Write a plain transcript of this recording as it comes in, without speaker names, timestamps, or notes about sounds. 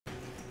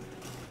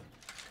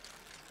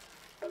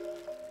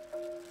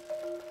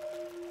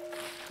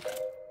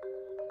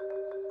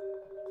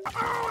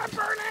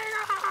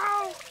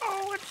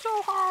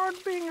so hard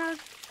being a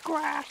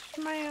grass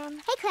man.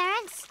 Hey,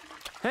 Clarence.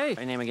 Hey,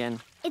 my name again.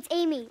 It's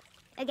Amy,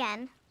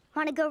 again.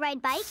 Want to go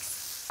ride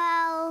bikes?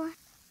 Well,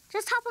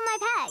 just hop on my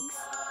pegs.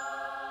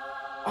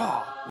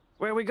 Oh,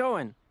 where are we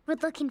going? We're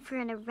looking for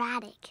an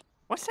erratic.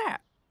 What's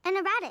that? An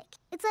erratic.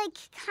 It's like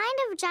kind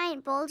of a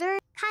giant boulder.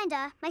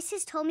 Kinda. My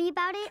sis told me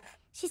about it.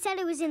 She said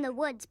it was in the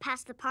woods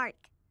past the park.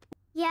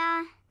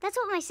 Yeah, that's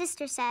what my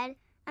sister said.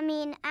 I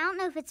mean, I don't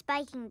know if it's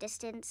biking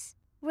distance.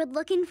 We're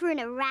looking for an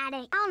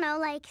erratic. I don't know,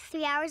 like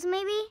 3 hours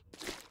maybe?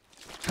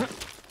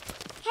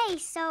 Hey,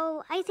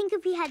 so I think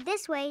if we head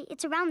this way,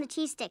 it's around the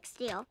cheese sticks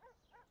deal.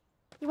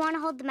 You want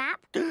to hold the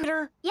map?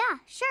 Sure. Yeah,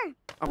 sure.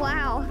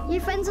 Wow,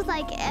 you're friends with,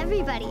 like,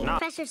 everybody. No.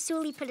 Professor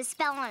Sully put a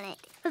spell on it.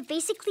 But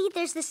basically,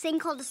 there's this thing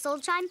called a soul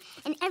chime,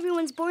 and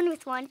everyone's born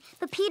with one.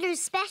 But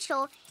Peter's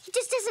special. He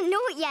just doesn't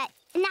know it yet.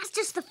 And that's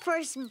just the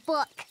first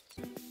book.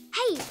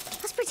 Hey,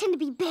 let's pretend to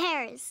be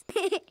bears.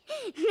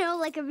 No,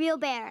 like a real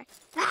bear.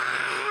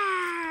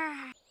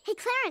 Ah! Hey,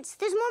 Clarence,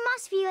 there's more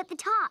moss for you at the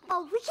top.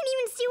 Oh, we can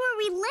even see where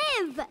we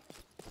live.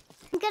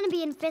 I'm gonna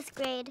be in 5th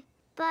grade,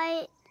 but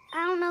I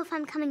don't know if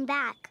I'm coming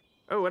back.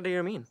 Oh, what do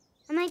you mean?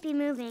 I might be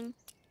moving.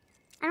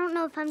 I don't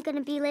know if I'm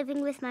gonna be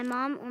living with my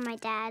mom or my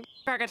dad.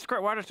 I got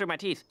squirt water through my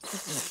teeth.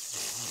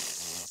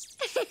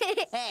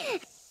 Hey.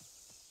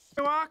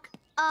 Walk?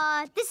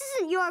 This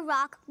isn't your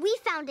rock. We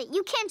found it.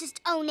 You can't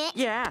just own it.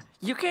 Yeah,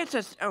 you can't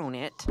just own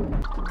it.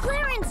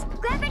 Clarence,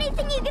 grab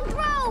anything you can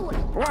throw.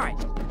 Right.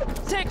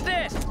 Take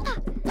this.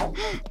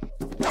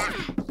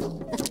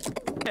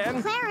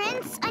 And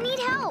Clarence, I need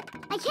help.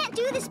 I can't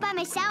do this by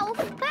myself.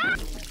 Ah!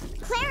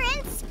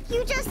 Clarence,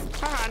 you just...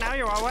 now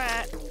you're all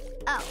wet.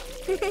 Oh.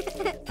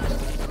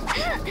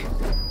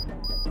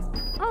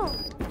 Oh,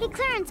 hey,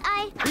 Clarence,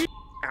 Ouch.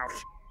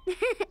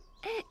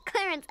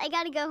 Clarence, I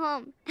gotta go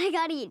home. I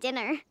gotta eat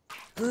dinner.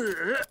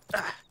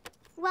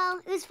 Well,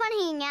 it was fun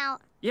hanging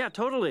out. Yeah,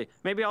 totally.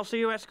 Maybe I'll see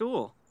you at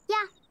school.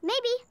 Yeah,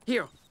 maybe.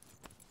 Here.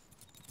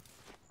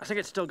 I think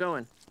it's still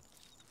going.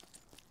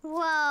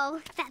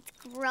 Whoa, that's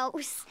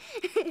gross.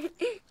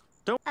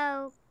 Don't.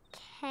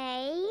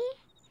 Okay.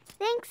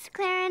 Thanks,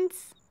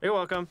 Clarence. You're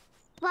welcome.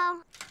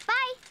 Well,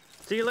 bye.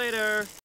 See you later.